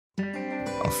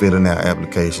filling out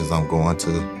applications, I'm going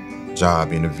to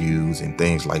job interviews and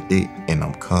things like that, and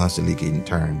I'm constantly getting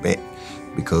turned back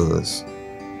because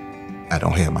I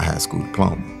don't have my high school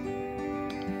diploma.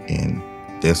 And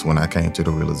that's when I came to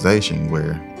the realization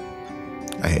where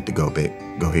I had to go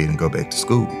ahead and go back to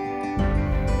school.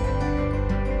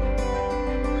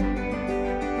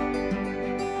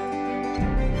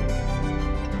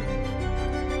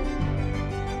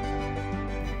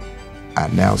 I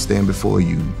now stand before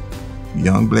you,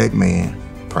 young black man,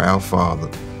 proud father,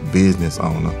 business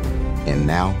owner, and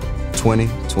now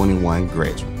 2021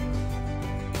 graduate.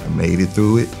 I made it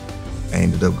through it. I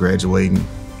ended up graduating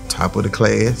top of the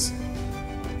class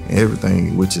and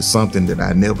everything, which is something that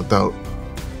I never thought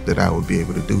that I would be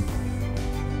able to do.